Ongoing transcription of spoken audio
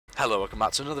Hello, welcome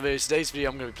back to another video. Today's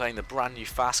video I'm going to be playing the brand new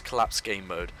Fast Collapse game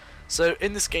mode. So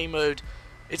in this game mode,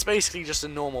 it's basically just a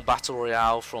normal battle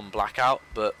royale from Blackout,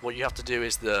 but what you have to do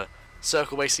is the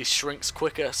circle basically shrinks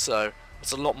quicker, so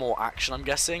it's a lot more action, I'm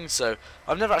guessing. So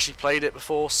I've never actually played it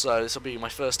before, so this will be my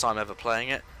first time ever playing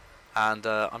it, and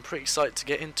I'm pretty excited to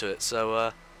get into it.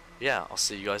 So yeah, I'll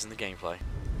see you guys in the gameplay.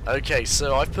 Okay,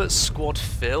 so I've put squad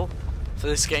fill for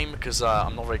this game because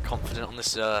I'm not very confident on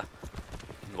this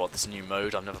this new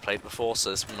mode. I've never played it before, so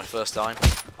this will be my first time.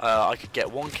 I could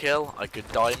get one kill, I could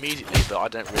die immediately, but I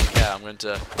don't really care. I'm going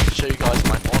to show you guys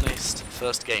my honest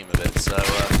first game of it, so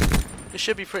it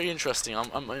should be pretty interesting. It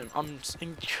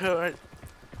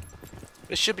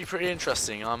should be pretty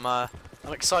interesting. I'm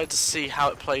excited to see how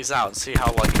it plays out and see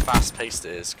how like fast-paced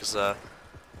it is, because I'm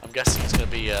guessing it's going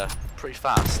to be pretty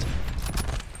fast.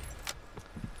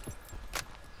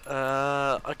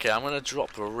 Okay, I'm going to drop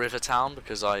River Town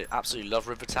because I absolutely love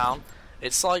River Town.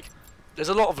 It's like, there's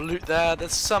a lot of loot there,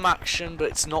 there's some action, but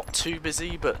it's not too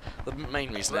busy, but the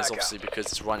main reason is obviously because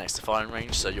it's right next to firing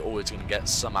range, so you're always going to get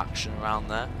some action around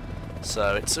there.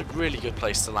 So it's a really good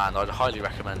place to land, I'd highly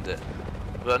recommend it.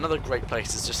 But another great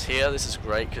place is just here. This is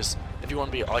great because if you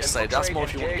want to be isolated, that's more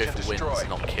if you want to go for wins and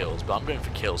not kills, but I'm going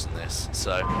for kills in this,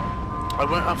 so I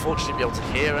won't unfortunately be able to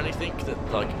hear anything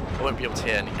that, like, I won't be able to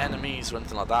hear any enemies or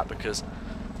anything like that because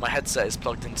my headset is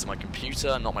plugged into my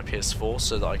computer, not my PS4,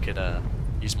 so that I could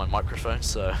use my microphone.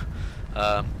 So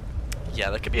yeah,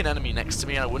 there could be an enemy next to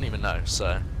me and I wouldn't even know,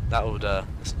 so that would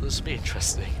this would be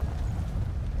interesting.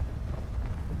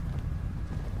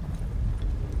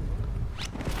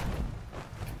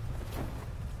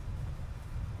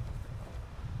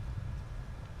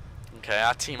 Okay,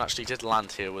 our team actually did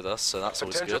land here with us, so that's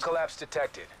always good. Potential collapse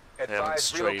detected.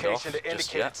 Advise relocation to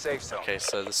indicated safe zone. Okay,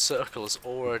 so the circle has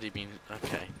already been...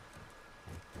 Okay.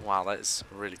 Wow, that is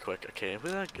really quick. Okay,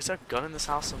 is there a gun in this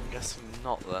house? I'm guessing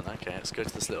not then. Okay, let's go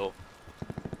to this little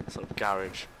sort of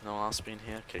garage. No one else been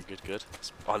here? Okay, good.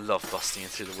 I love busting in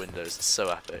through the windows. It's so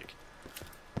epic.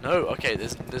 No, okay,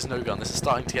 there's no gun. This is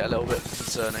starting to get a little bit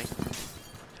concerning.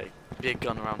 Okay, be a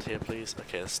gun around here, please.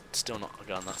 Okay, that's still not a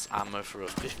gun. That's ammo for a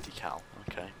 50 cal.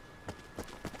 Okay.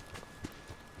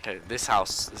 Okay, this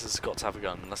house, this has got to have a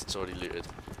gun unless it's already looted.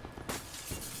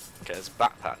 Okay, there's a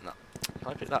backpack now. Can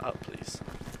I pick that up, please?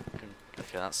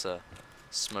 Okay, that's a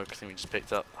smoke thing we just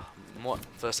picked up. What?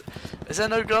 First, is there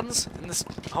no guns in this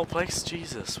whole place?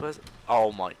 Jesus, where's?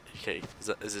 Oh my. Okay,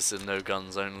 is this a no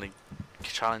guns only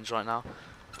challenge right now?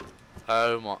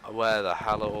 Oh my, where the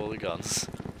hell are all the guns?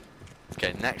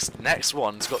 Okay, next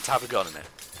one's got to have a gun in it.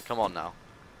 Come on now.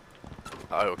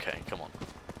 Oh, okay, come on.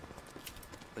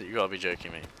 You gotta be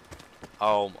joking me.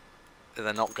 Oh, are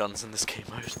there not guns in this game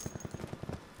mode?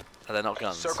 Are there not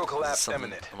guns? Circle collapse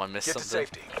imminent. Am I missed something?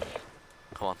 Get to safety.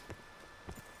 Come on.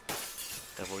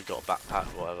 They've already got a backpack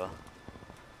or whatever.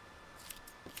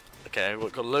 Okay,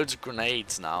 we've got loads of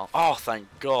grenades now. Oh, thank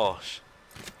gosh.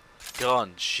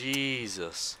 Gun,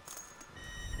 Jesus.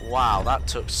 Wow, that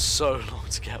took so long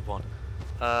to get one.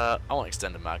 I want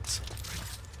extended mags.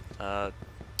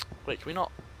 Wait, can we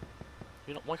not?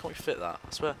 Why can't we fit that?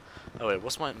 I swear. Oh wait,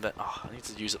 what's my invent? Oh, I need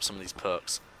to use up some of these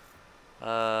perks.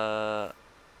 Outland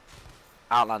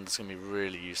is going to be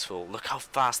really useful. Look how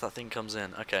fast that thing comes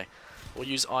in. Okay, we'll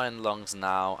use Iron Lungs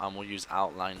now, and we'll use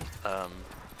Outline. Yeah,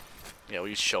 we'll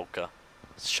use Shulker.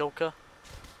 Shulker?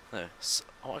 No.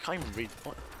 Oh, I can't even read.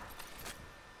 What?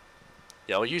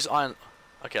 Yeah, we'll use Iron.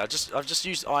 Okay, I've just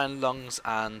used Iron Lungs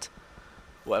and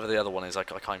whatever the other one is. I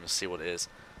can't even see what it is.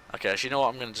 Okay, actually, you know what?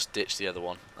 I'm going to just ditch the other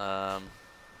one.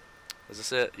 Is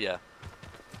this it? Yeah.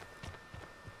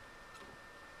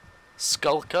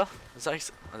 Skulker? Is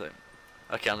that? I don't.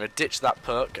 Okay, I'm going to ditch that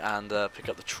perk and pick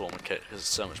up the trauma kit because it's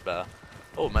so much better.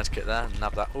 Oh, medkit there.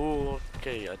 Nab that. Oh,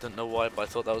 okay. I didn't know why, but I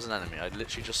thought that was an enemy. I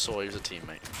literally just saw he was a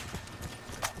teammate.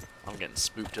 I'm getting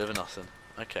spooked over nothing.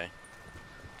 Okay.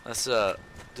 Let's.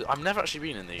 I've never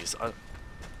actually been in these.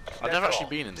 I've never actually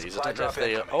been in these. I don't know if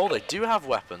they... Oh, they do have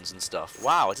weapons and stuff.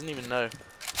 Wow, I didn't even know.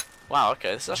 Wow,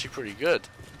 okay, this is actually pretty good.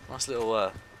 Nice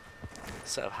little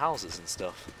set of houses and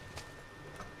stuff.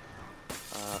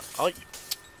 Oh,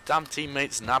 damn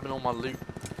teammates nabbing all my loot.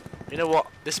 You know what?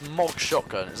 This MOG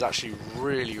shotgun is actually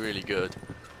really good.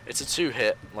 It's a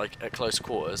 2-hit, like, at close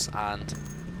quarters, and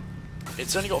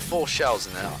it's only got 4 shells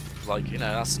in it. Like, you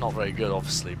know, that's not very good,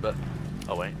 obviously, but...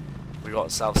 Oh, wait. We got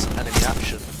ourselves some enemy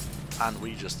action. And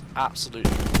we just absolutely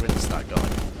rinsed that guy.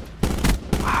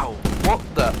 Wow, what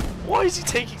the? Why is he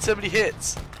taking so many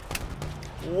hits?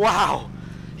 Wow,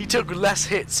 he took less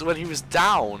hits when he was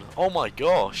down. Oh my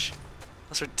gosh,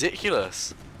 that's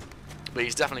ridiculous. But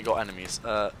he's definitely got enemies.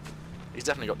 He's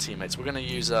definitely got teammates. We're gonna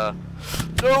use no.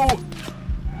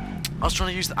 I was trying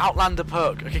to use the Outlander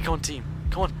perk. Okay, come on, team.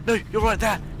 Come on. No, you're right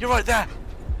there. You're right there.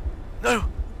 No.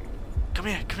 Come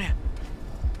here. Come here.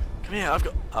 Come here. I've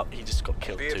got. Oh, he just got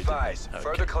killed Be too. advised. Okay.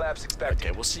 Further collapse expected.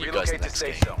 Okay, we'll see you guys in the next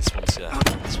game. Zone.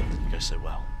 This one didn't go so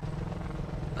well.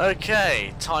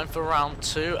 Okay, time for round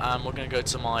 2, and we're going to go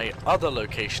to my other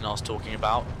location I was talking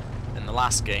about in the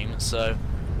last game. So,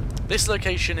 this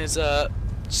location is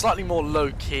slightly more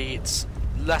low-key. It's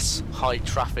less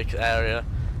high-traffic area.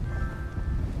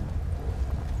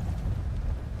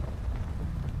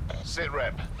 Sit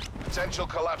rep. Potential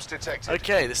collapse detected.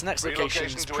 Okay, this next location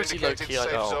is pretty low-key.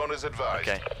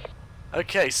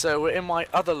 Okay, so we're in my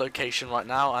other location right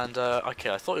now, and okay,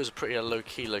 I thought it was a pretty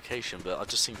low-key location, but I've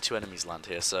just seen 2 enemies land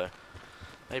here, so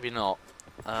maybe not.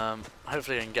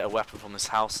 Hopefully I can get a weapon from this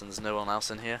house and there's no one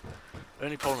else in here.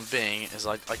 Only problem being is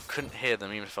I couldn't hear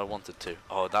them even if I wanted to.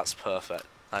 Oh, that's perfect.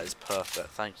 That is perfect.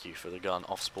 Thank you for the gun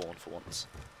off spawn for once.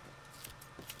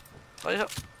 I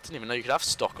didn't even know you could have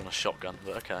stock on a shotgun,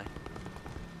 but okay.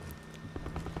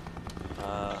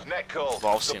 Net call.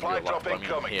 Well, obviously Supply in real life, drop but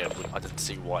I mean here, I didn't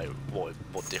see what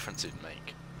difference it'd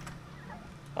make.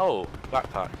 Oh,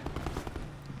 backpack.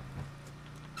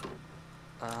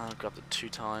 Grabbed it 2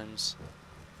 times.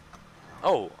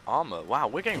 Oh, armor. Wow,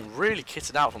 we're getting really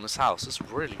kitted out from this house. That's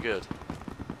really good.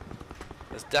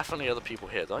 There's definitely other people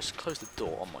here. Did I just close the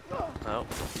door? Oh my god. No,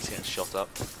 he's getting shot up.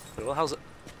 Wait, what the hell's it?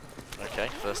 Okay,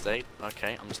 first aid.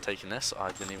 Okay, I'm just taking this.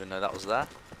 I didn't even know that was there.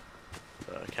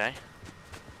 But okay.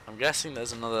 I'm guessing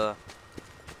there's another.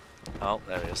 Oh,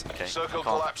 there he is. Okay. Circle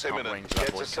collapse imminent.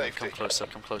 Get to safety. Come closer,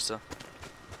 come closer.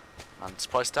 And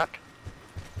supply stack.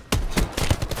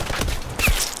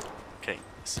 Okay,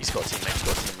 he's got a teammate, he's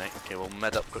got a teammate. Okay, we'll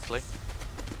med up quickly.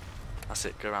 That's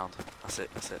it, go around. That's it,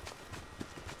 that's it.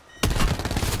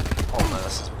 Oh no,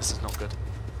 this is not good.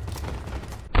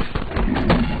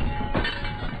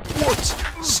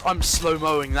 What? I'm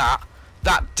slow-moing that.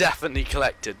 That definitely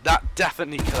collected. That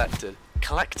definitely collected.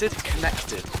 Collected?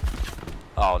 Connected.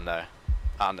 Oh no.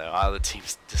 Oh no, our other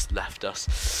team's just left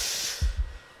us.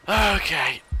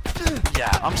 Okay. Yeah,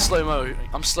 I'm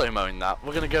slow-moing that.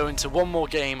 We're gonna go into one more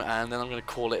game and then I'm gonna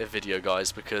call it a video,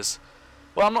 guys, because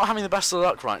well, I'm not having the best of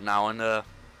luck right now, and the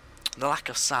lack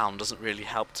of sound doesn't really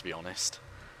help, to be honest.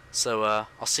 So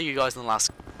I'll see you guys in the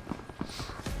last.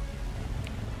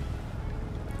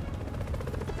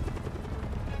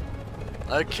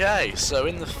 Okay, so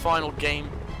in the final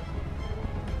game.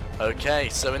 Okay,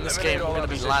 so in this game we're going to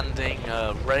be landing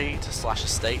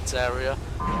raid/estates area.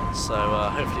 So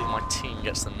hopefully my team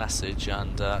gets the message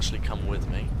and actually come with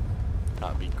me.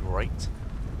 That'd be great.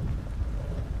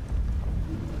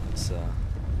 Let's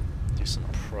do some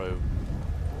pro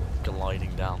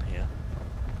gliding down here.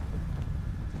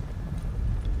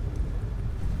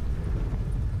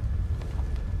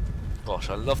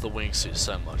 Gosh, I love the wingsuit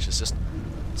so much. It's just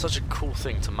such a cool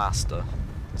thing to master.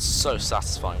 It's so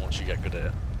satisfying once you get good at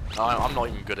it. I'm not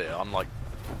even good at it. I'm like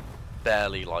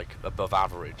barely like above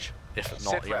average, if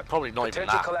not even, probably not even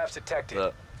that. Collapse detected.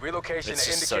 But relocation it's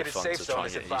just so fun to try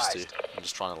and get used to. I'm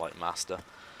just trying to like master.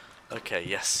 Okay,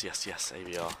 yes,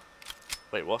 AVR.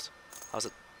 Wait, what? How's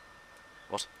it?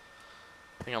 What?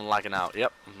 I think I'm lagging out.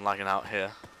 Yep, I'm lagging out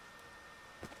here.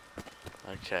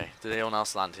 Okay, did anyone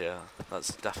else land here?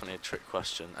 That's definitely a trick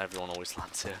question. Everyone always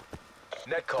lands here.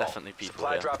 Net call. Definitely people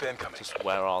Supply here. drop incoming. Just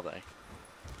where are they?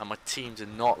 And my team did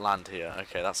not land here.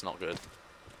 Okay, that's not good.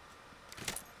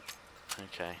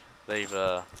 Okay, they've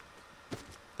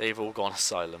all gone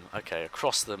asylum. Okay,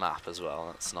 across the map as well.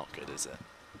 That's not good, is it?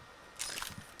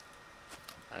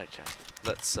 Okay,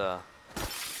 let's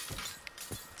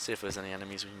see if there's any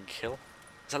enemies we can kill.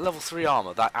 Is that level 3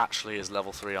 armor? That actually is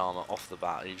level 3 armor off the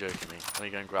bat. Are you joking me? Let me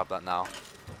go and grab that now.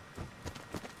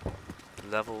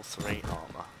 Level 3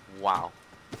 armor. Wow.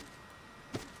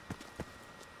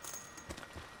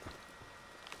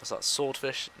 What's that?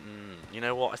 Swordfish? You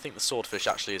know what? I think the swordfish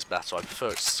actually is better. I prefer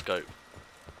its scope.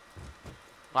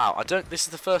 Wow, this is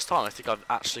the first time I think I've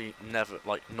actually never,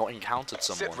 like, not encountered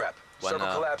someone when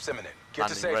collapse imminent. Get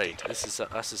to safety. Raid. This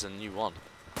is a new one.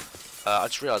 I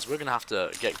just realised we're going to have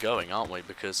to get going, aren't we?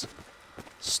 Because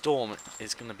Storm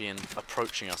is going to be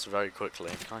approaching us very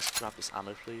quickly. Can I just grab this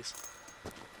ammo, please?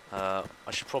 I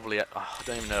should probably. I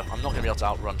don't even know. I'm not going to be able to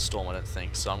outrun Storm, I don't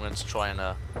think. So I'm going to try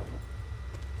and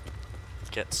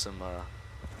get some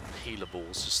healer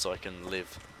balls just so I can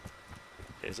live.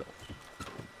 Okay, is it?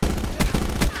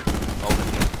 Oh.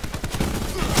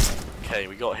 Okay,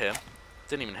 we got him.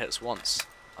 Didn't even hit us once.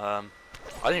 I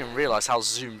didn't even realise how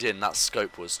zoomed in that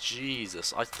scope was.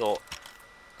 Jesus, I thought.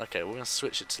 Okay, we're going to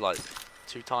switch it to like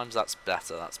 2 times. That's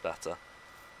better. That's better.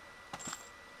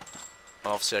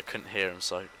 Well, obviously, I couldn't hear him,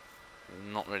 so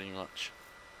not really much.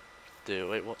 do.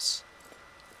 Wait,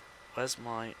 where's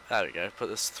my... There we go. Put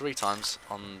this 3 times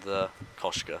on the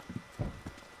Koshka.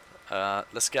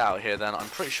 Let's get out of here then. I'm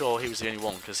pretty sure he was the only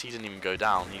one because he didn't even go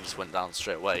down. He just went down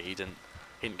straight away. He didn't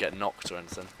get knocked or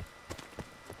anything.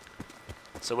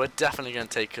 So we're definitely going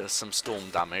to take some storm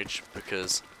damage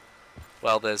because,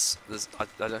 well, I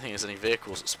don't think there's any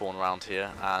vehicles that spawn around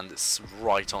here, and it's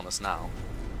right on us now.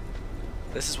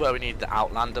 This is where we need the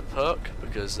Outlander perk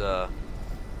because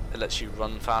it lets you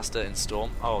run faster in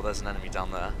storm. Oh, there's an enemy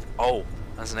down there. Oh,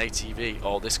 there's an ATV.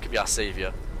 Oh, this could be our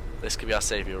saviour. This could be our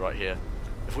saviour right here.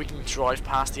 If we can drive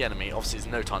past the enemy, obviously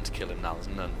there's no time to kill him now. There's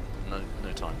no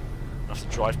time. We have to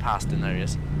drive past him. There he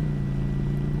is.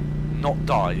 Not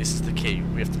die. This is the key.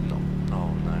 We have to not.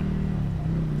 Oh no.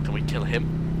 Can we kill him?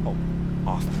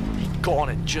 Oh, he got on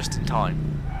it just in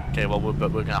time. Okay, well we're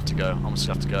gonna have to go. I'm just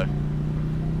gonna have to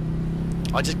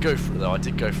go. I did go for it though. I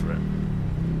did go for it.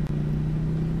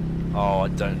 Oh, I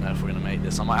don't know if we're gonna make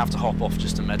this. I might have to hop off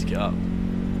just to medic it up.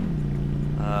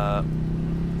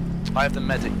 I have the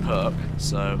medic perk,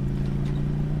 so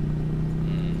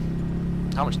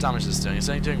how much damage is this doing? It's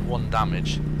only doing 1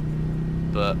 damage,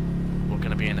 but we're going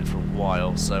to be in it for a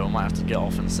while, so I might have to get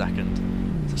off in a second.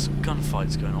 There's some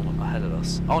gunfights going on ahead of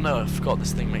us. Oh no, I forgot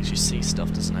this thing makes you see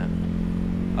stuff, doesn't it?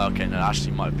 Okay, no,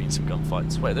 actually might have been some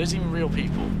gunfights. Wait, are those even real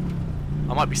people?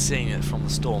 I might be seeing it from the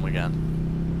storm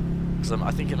again, because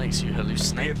I think it makes you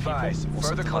hallucinate people or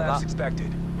further something like that.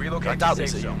 Expected. I doubt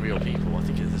these are even real people. I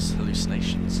think it's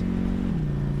hallucinations.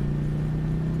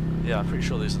 Yeah, I'm pretty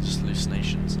sure these are just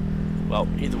hallucinations. Well,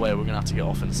 either way, we're going to have to get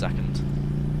off in a second.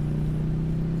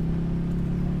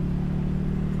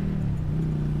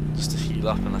 Just to heal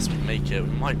up unless we make it. We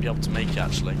might be able to make it,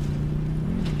 actually.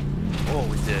 Oh,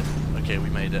 we did. Okay, we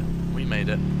made it. We made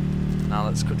it. Now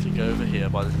let's quickly go over here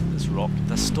by this rock.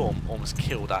 The storm almost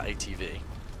killed that ATV.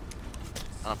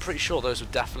 And I'm pretty sure those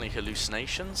were definitely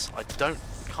hallucinations. I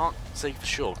can't say for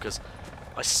sure because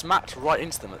I smacked right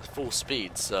into them at full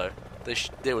speed, so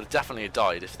they would definitely have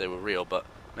died if they were real, but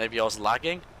maybe I was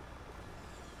lagging.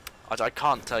 I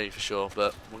can't tell you for sure,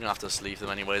 but we're going to have to just leave them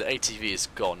anyway. The ATV is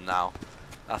gone now.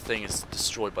 That thing is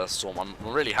destroyed by the storm. I'm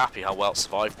really happy how well it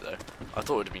survived though. I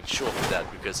thought it would have been shortly dead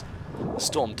because the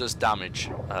storm does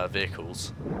damage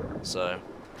vehicles, so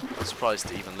I'm surprised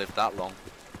it even lived that long.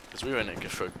 Because we were in it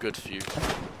for a good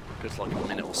like a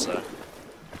minute or so.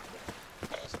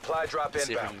 Supply drop inbound.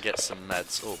 See if we can get some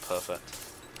meds. Oh, perfect.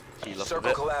 Heal up Circle a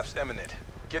bit. collapse imminent.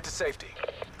 Get to safety.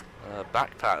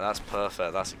 Backpack, that's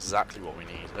perfect. That's exactly what we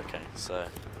need. Okay, so...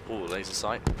 Oh, laser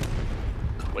sight.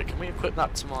 Wait, can we equip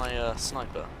that to my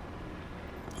sniper?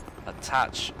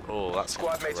 Attach. Oh, that's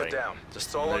squad mates are great. down.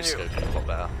 Just no scoping a lot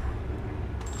better.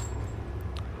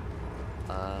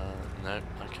 No,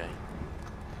 okay.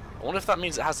 I wonder if that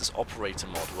means it has this operator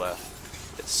mod where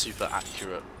it's super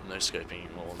accurate no scoping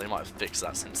anymore. They might have fixed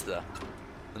that since the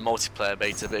multiplayer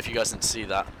beta, but if you guys didn't see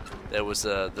that, there was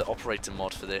the operator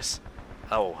mod for this.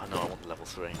 Oh no, I want the level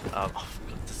 3. Oh,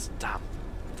 damn! I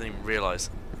didn't even realise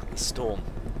the storm.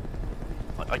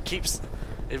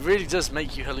 It really does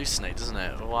make you hallucinate, doesn't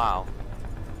it? Wow.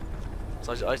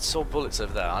 So I saw bullets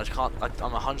over there. I'm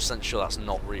 100% sure that's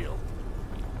not real.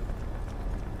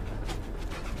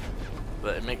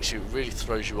 But it makes you, really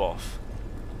throws you off.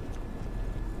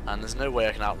 And there's no way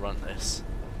I can outrun this.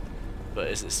 But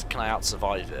can I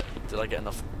out-survive it? Did I get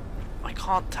enough? I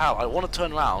can't tell. I want to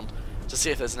turn around to see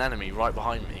if there's an enemy right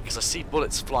behind me because I see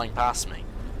bullets flying past me,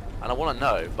 and I want to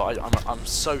know, but I'm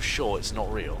so sure it's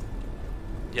not real.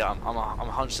 Yeah, I'm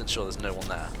 100% sure there's no one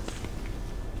there.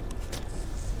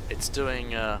 It's doing.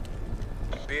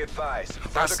 Be advised.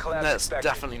 That's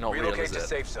definitely not real, is it?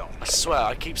 Safe zone. I swear,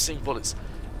 I keep seeing bullets.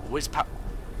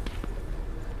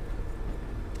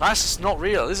 That's just not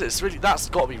real, is it? It's really. That's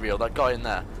got to be real. That guy in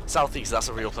there, southeast. That's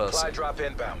a real person. Supply drop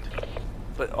inbound.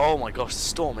 But oh my gosh, the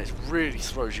storm, it really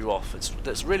throws you off.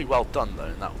 It's really well done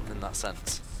though in that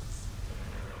sense.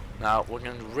 Now we're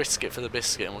going to risk it for the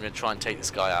biscuit and we're going to try and take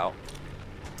this guy out.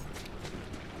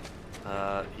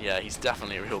 Yeah, he's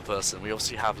definitely a real person. We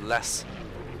obviously have less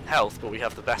health, but we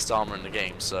have the best armor in the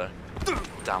game. So,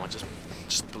 damn, I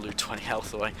just blew 20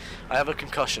 health away. I have a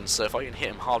concussion, so if I can hit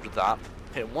him hard with that,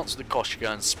 hit him once with the Koshka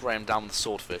and spray him down with the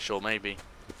swordfish, or maybe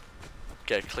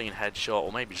get a clean headshot,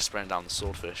 or maybe just spray him down with the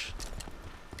swordfish.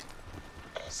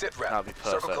 Sit rep. That'd be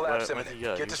perfect. Where did he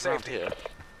go? Get to He's around safety. here.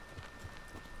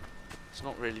 There's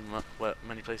not really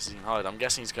many places he can hide. I'm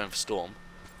guessing he's going for storm.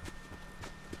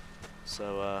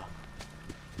 So,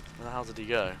 where the hell did he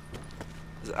go?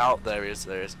 Is it out? There he is.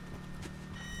 There he is.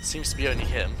 Seems to be only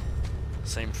him.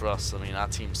 Same for us. I mean, our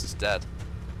team's just dead.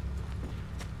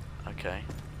 Okay.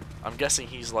 I'm guessing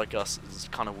he's like us. Is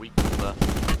kind of weak to the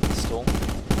storm.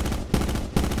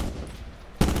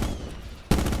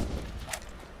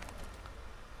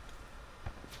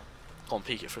 Go on,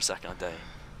 peek it for a second, I dare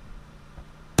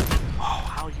you. Oh,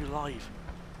 how are you live?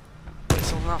 Wait,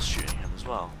 someone else shooting him as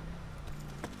well.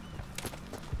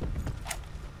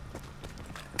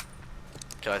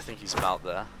 Okay, I think he's about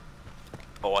there.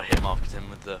 Oh, I hit marked him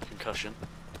with the concussion.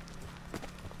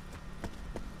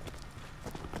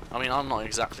 I mean, I'm not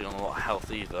exactly on a lot of health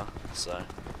either, so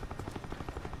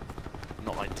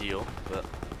not ideal, but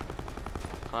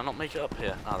can I not make it up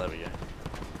here? Ah, there we go.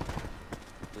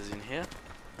 Is he in here?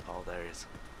 Oh, there he is.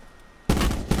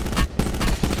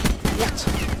 What?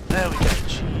 There we go,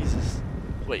 Jesus.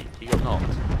 Wait, he got knocked.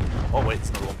 Oh wait, there's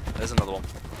another one. There's another one.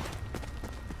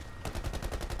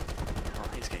 Oh,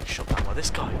 he's getting shot down by this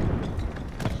guy.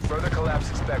 Further collapse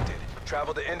expected.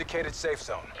 Travel to indicated safe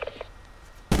zone.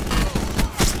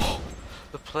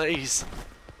 The plays.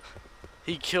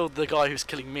 He killed the guy who's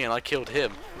killing me and I killed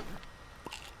him.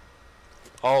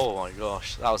 Oh my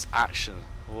gosh, that was action.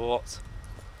 What?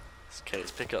 Okay,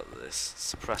 let's pick up this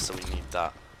suppressor, we need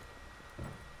that.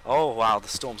 Oh wow, the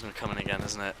storm's gonna come in again,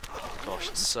 isn't it? Gosh,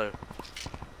 it's so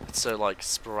like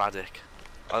sporadic.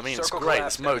 I mean, it's great,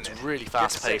 this mode's really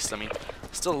fast paced. I mean,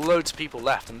 there's still loads of people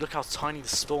left and look how tiny the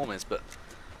storm is, but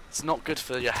it's not good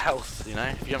for your health, you know,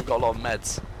 if you haven't got a lot of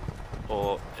meds.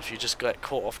 Or if you just get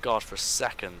caught off guard for a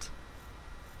second.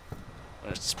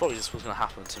 It's probably just what's going to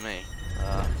happen to me.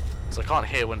 Because I can't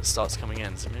hear when it starts coming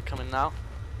in. Is it going to come in now?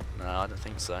 No, I don't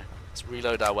think so. Let's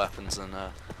reload our weapons and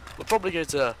we'll probably go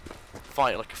to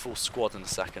fight like a full squad in a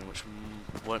second, which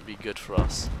won't be good for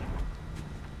us.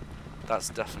 That's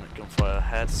definite gunfire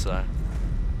ahead, so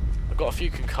I've got a few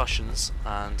concussions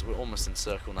and we're almost in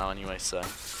circle now anyway, so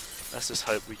let's just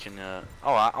hope we can. Oh,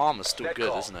 our armor's still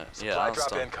good, isn't it? Yeah, that's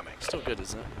still good,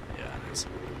 isn't it? Yeah, it is.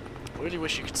 I really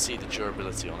wish you could see the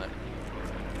durability on it.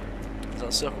 Is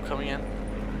that circle coming in?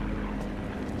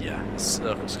 Yeah, the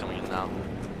circle's coming in now.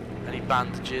 Any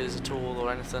bandages at all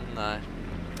or anything? No.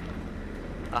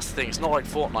 That's the thing, it's not like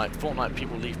Fortnite. Fortnite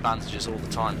people leave bandages all the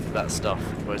time for better stuff,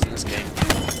 whereas in this game,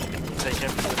 you take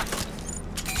everything.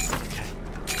 Okay.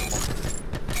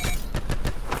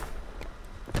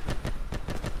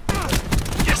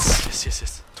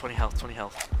 Yes. 20 health, 20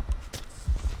 health.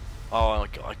 Oh my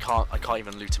god, I can't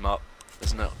even loot him up.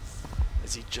 There's no.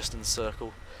 Is he just in the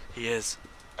circle? He is.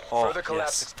 Oh, further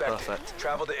collapse expected. Perfect.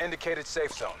 Travel to indicated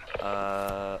safe zone.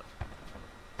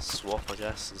 Swap, I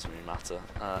guess, doesn't really matter.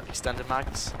 Extended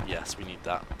mags? Yes, we need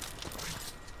that.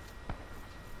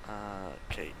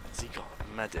 Okay, has he got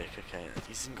medic? Okay, he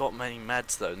hasn't got many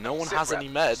meds though. No one has any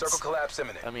meds. Circle collapse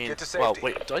imminent. I mean, get to well, safety.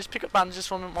 wait, do I just pick up bandages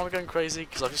from him while we're going crazy?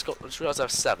 Because I just realised I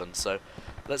have 7, so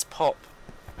let's pop,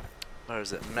 where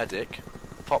is it, medic,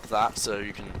 pop that so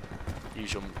you can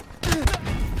use your...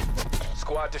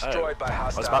 Squad destroyed by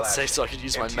hostile. I was about to say so I could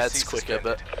use my meds quicker,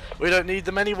 but we don't need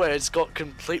them anyway. It's got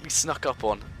completely snuck up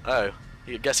on. Oh,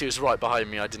 I guess he was right behind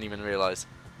me. I didn't even realise.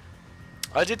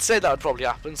 I did say that would probably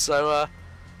happen. So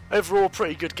overall,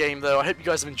 pretty good game though. I hope you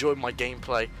guys have enjoyed my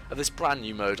gameplay of this brand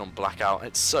new mode on Blackout.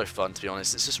 It's so fun, to be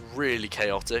honest. It's just really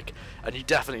chaotic, and you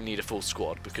definitely need a full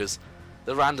squad because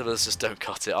the randomers just don't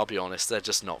cut it. I'll be honest, they're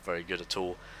just not very good at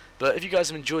all. But if you guys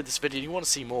have enjoyed this video and you want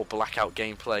to see more Blackout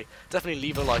gameplay, definitely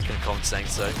leave a like and a comment saying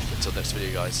so. Until next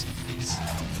video, guys. Peace.